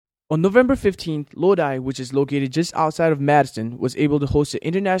On November 15th, Lodi, which is located just outside of Madison, was able to host an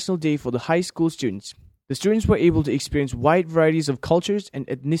International Day for the high school students. The students were able to experience wide varieties of cultures and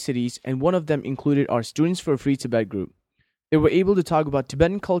ethnicities, and one of them included our Students for a Free Tibet group. They were able to talk about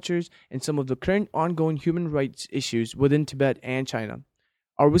Tibetan cultures and some of the current ongoing human rights issues within Tibet and China.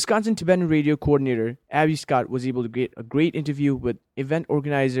 Our Wisconsin Tibetan radio coordinator, Abby Scott, was able to get a great interview with event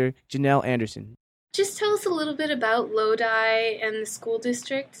organizer Janelle Anderson. Just tell us a little bit about Lodi and the school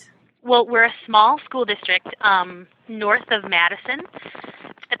district. Well, we're a small school district north of Madison.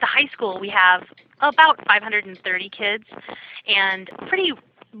 At the high school, we have about 530 kids and a pretty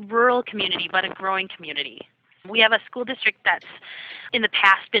rural community, but a growing community. We have a school district that's in the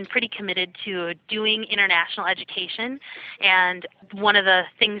past been pretty committed to doing international education, and one of the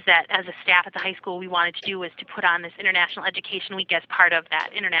things that as a staff at the high school we wanted to do was to put on this International Education Week as part of that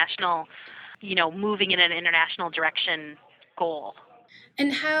international, moving in an international direction goal.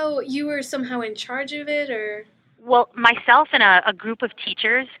 And how you were somehow in charge of it, or? Well, myself and a group of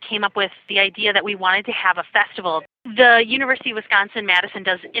teachers came up with the idea that we wanted to have a festival. The University of Wisconsin-Madison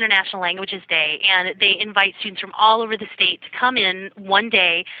does International Languages Day, and they invite students from all over the state to come in one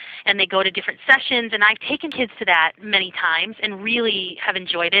day, and they go to different sessions, and I've taken kids to that many times and really have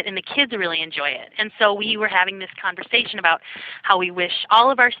enjoyed it, and the kids really enjoy it. And so we were having this conversation about how we wish all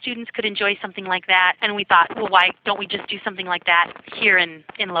of our students could enjoy something like that, and we thought, well, why don't we just do something like that here in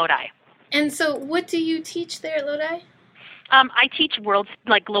Lodi? And so what do you teach there at Lodi? I teach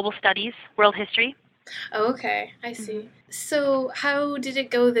global studies, world history. Oh, okay. I see. So how did it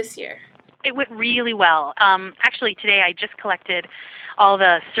go this year? It went really well. Actually, today I just collected all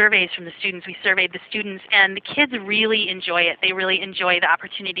the surveys from the students. We surveyed the students, and the kids really enjoy it. They really enjoy the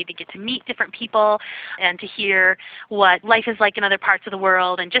opportunity to get to meet different people and to hear what life is like in other parts of the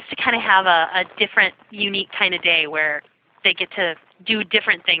world, and just to kind of have a different, unique kind of day where they get to do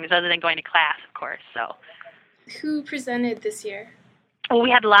different things other than going to class, of course. So, who presented this year? Well,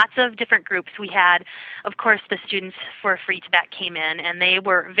 we had lots of different groups. We had, of course, the Students for a Free Tibet came in, and they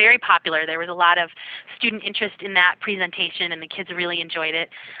were very popular. There was a lot of student interest in that presentation, and the kids really enjoyed it.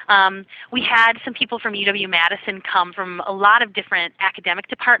 We had some people from UW-Madison come from a lot of different academic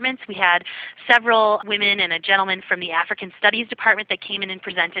departments. We had several women and a gentleman from the African Studies department that came in and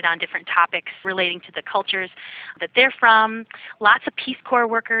presented on different topics relating to the cultures that they're from. Lots of Peace Corps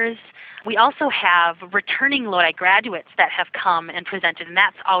workers. We also have returning Lodi graduates that have come and presented, and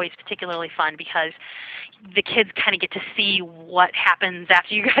that's always particularly fun because the kids kind of get to see what happens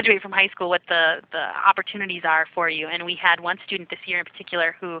after you graduate from high school, what the opportunities are for you. And we had one student this year in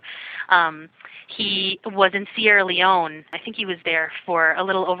particular who he was in Sierra Leone. I think he was there for a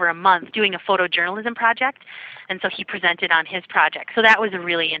little over a month doing a photojournalism project, and so he presented on his project. So that was a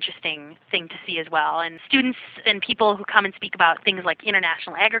really interesting thing to see as well. And students and people who come and speak about things like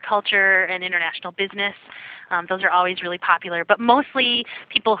international agriculture and international business, those are always really popular, but mostly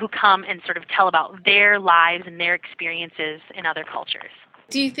people who come and sort of tell about their lives and their experiences in other cultures.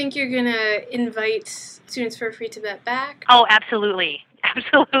 Do you think you're going to invite Students for a Free Tibet back? Oh, absolutely.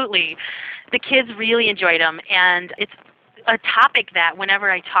 Absolutely. The kids really enjoyed them, and it's a topic that whenever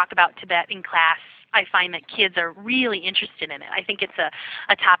I talk about Tibet in class, I find that kids are really interested in it. I think it's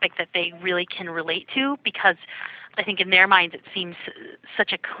a topic that they really can relate to because I think in their minds it seems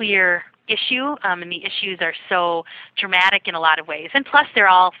such a clear issue, and the issues are so dramatic in a lot of ways. And plus they're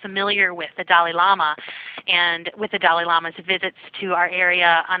all familiar with the Dalai Lama and with the Dalai Lama's visits to our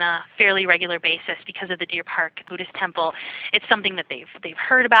area on a fairly regular basis because of the Deer Park Buddhist Temple. It's something that they've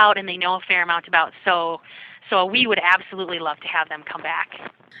heard about and they know a fair amount about, so we would absolutely love to have them come back.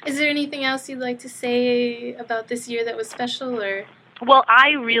 Is there anything else you'd like to say about this year that was special, or? Well,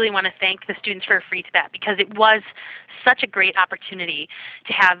 I really want to thank the Students for a Free Tibet because it was such a great opportunity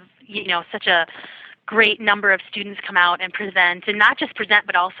to have, such a great number of students come out and present, and not just present,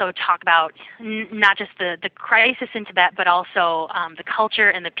 but also talk about not just the crisis in Tibet, but also the culture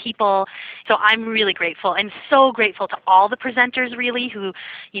and the people. So I'm really grateful, and so grateful to all the presenters, really, who,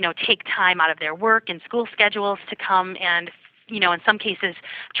 take time out of their work and school schedules to come and in some cases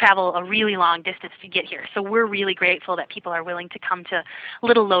travel a really long distance to get here. So we're really grateful that people are willing to come to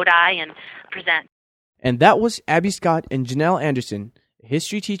Little Lodi and present. And that was Abby Scott and Janelle Anderson, a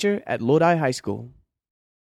history teacher at Lodi High School.